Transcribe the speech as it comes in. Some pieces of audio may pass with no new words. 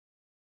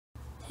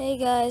Hey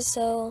guys,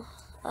 so,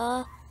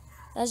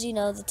 as you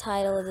know, the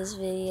title of this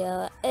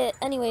video,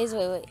 anyways,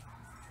 wait,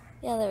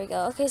 yeah, there we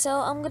go. Okay, so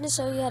I'm gonna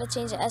show you how to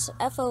change the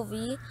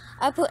FOV.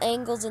 I put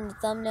angles in the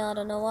thumbnail, I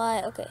don't know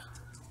why. Okay,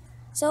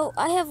 so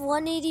I have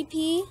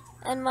 180p,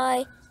 and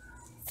my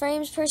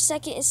frames per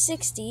second is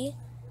 60.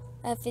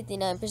 I have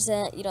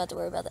 59%, you don't have to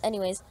worry about that.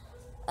 Anyways,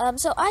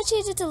 so I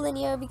changed it to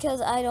linear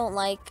because I don't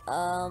like,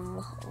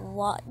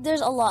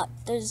 there's a lot.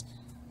 There's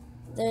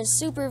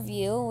super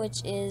view,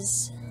 which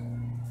is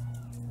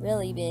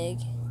really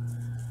big.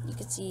 You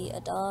can see a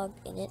dog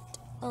in it.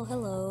 Oh,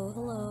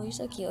 hello, you're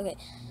so cute. Okay,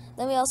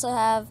 then we also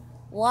have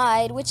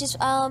wide, which is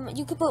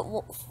you could put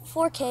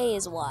 4K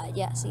is wide.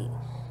 Yeah, see,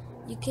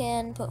 you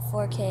can put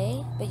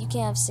 4K, but you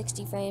can't have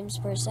 60 frames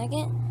per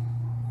second.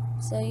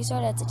 So you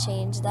sort of have to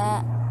change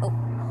that.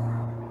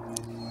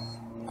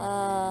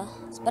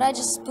 But I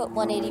just put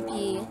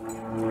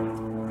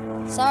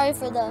 180p. Sorry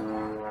for the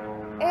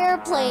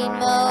airplane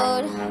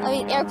mode. I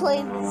mean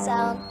airplane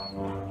sound.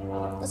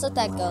 Let's let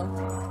that go.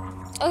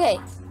 Okay,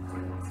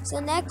 so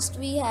next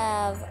we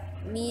have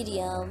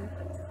medium,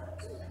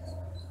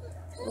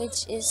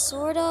 which is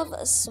sort of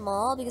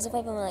small because if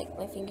I put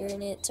my finger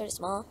in it, it's sort of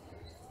small.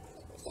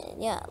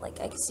 And yeah, like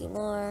I can see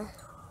more.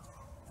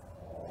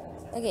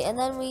 Okay, and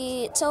then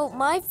so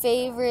my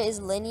favorite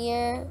is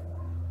linear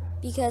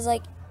because,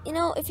 like, you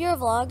know, if you're a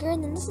vlogger,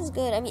 then this is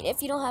good. I mean,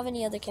 if you don't have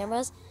any other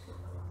cameras,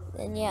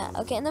 then yeah.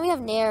 Okay, and then we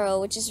have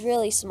narrow, which is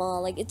really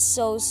small. Like, it's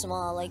so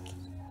small. Like,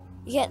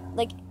 you can't,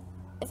 like,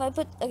 if I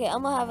put, okay,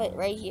 I'm gonna have it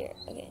right here.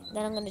 Okay,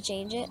 then I'm gonna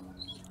change it.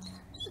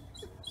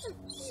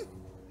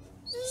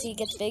 See, it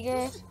gets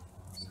bigger.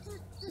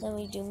 Then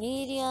we do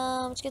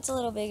medium, which gets a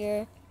little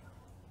bigger.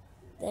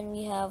 Then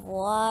we have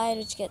wide,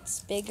 which gets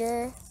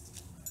bigger.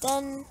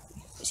 Then,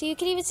 see, you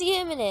can even see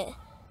him in it.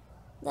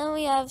 Then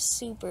we have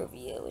super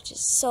view, which is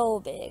so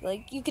big.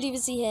 Like, you could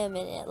even see him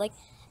in it. Like,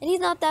 and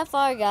he's not that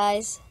far,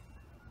 guys.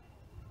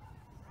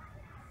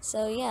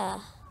 So,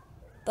 yeah.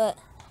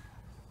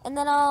 And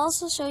then I'll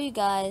also show you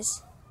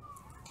guys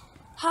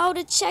how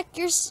to check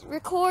your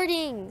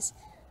recordings.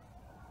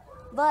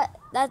 But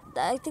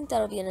I think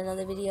that'll be in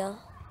another video.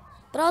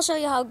 But I'll show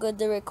you how good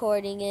the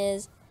recording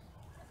is.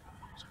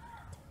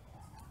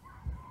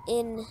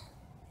 Oh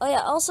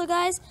yeah, also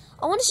guys,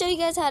 I want to show you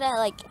guys how to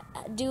like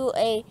do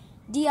a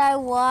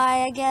DIY,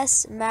 I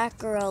guess,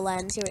 macro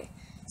lens here.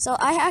 So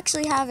I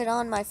actually have it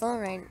on my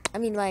phone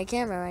my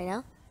camera right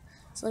now.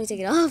 So let me take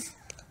it off.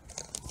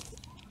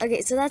 Okay,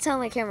 so that's how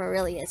my camera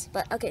really is.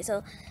 But okay,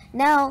 so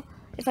now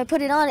if I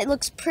put it on, it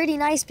looks pretty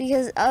nice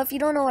because if you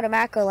don't know what a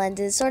macro lens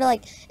is, sort of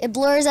like it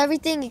blurs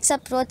everything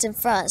except what's in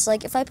front. So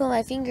like if I put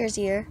my fingers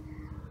here,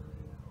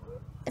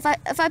 if I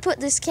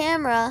put this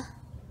camera,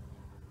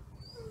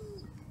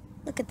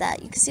 look at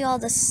that. You can see all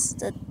the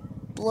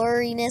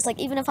blurriness, like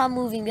even if I'm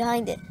moving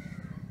behind it.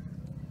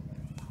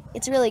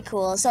 It's really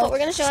cool. So but we're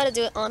gonna show how to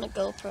do it on a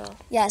GoPro.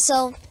 Yeah.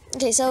 So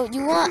okay. So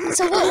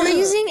what we're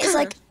using is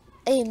like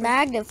a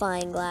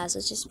magnifying glass,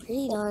 which is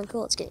pretty darn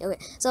cool. It's great. Okay.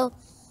 So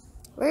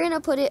we're gonna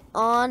put it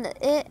on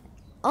the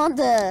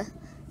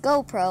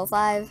GoPro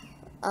 5,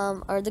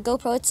 or the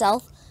GoPro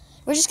itself.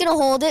 We're just gonna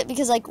hold it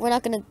because like we're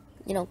not gonna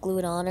glue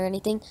it on or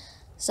anything.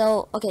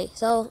 So okay.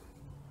 So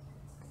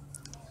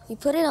we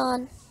put it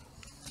on.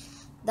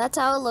 That's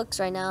how it looks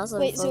right now. So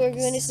wait, so we're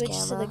going to switch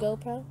to the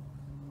GoPro?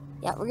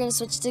 Yeah, we're going to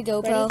switch to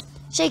GoPro. Ready?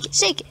 Shake it,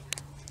 shake it.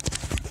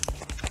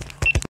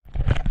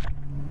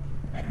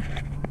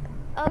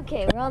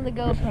 Okay, we're on the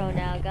GoPro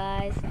now,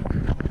 guys.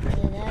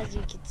 And as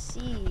you can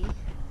see,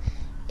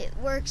 it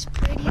works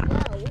pretty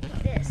well. Look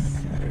at this.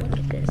 Look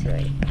at this,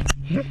 right?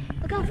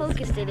 Look how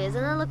focused it is.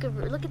 And then look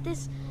at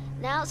this.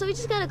 Now, so we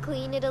just got to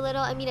clean it a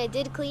little. I mean, I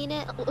did clean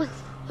it. But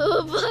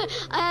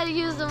I had to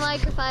use the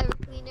microfiber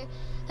cleaner.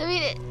 I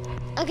mean,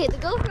 okay, the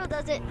GoPro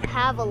doesn't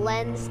have a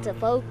lens to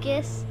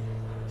focus,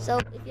 so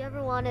if you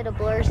ever wanted to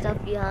blur stuff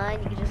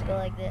behind, you could just go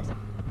like this.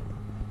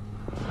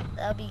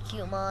 That'd be a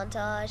cute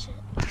montage,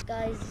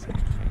 guys.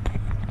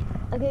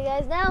 Okay,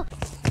 guys, now.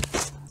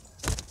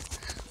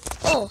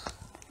 Oh,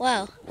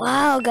 wow,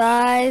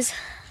 guys.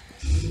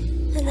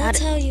 And that's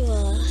how you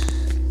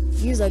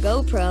use a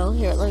GoPro.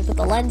 Here, let me put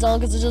the lens on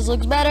because it just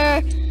looks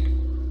better.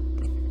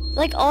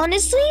 Like,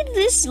 honestly,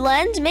 this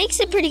lens makes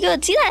it pretty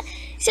good. See that?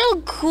 See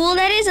how cool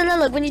that is? And then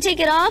look, when you take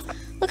it off,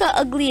 look how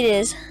ugly it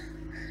is.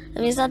 I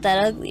mean, it's not that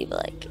ugly,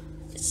 but like,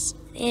 it's,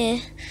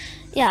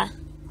 yeah.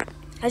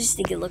 I just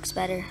think it looks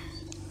better.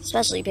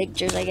 Especially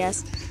pictures, I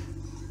guess.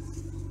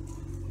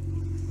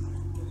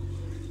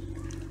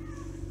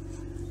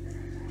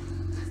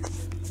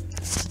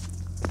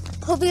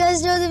 Hope you guys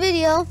enjoyed the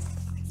video.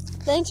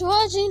 Thanks for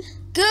watching.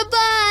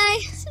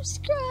 Goodbye!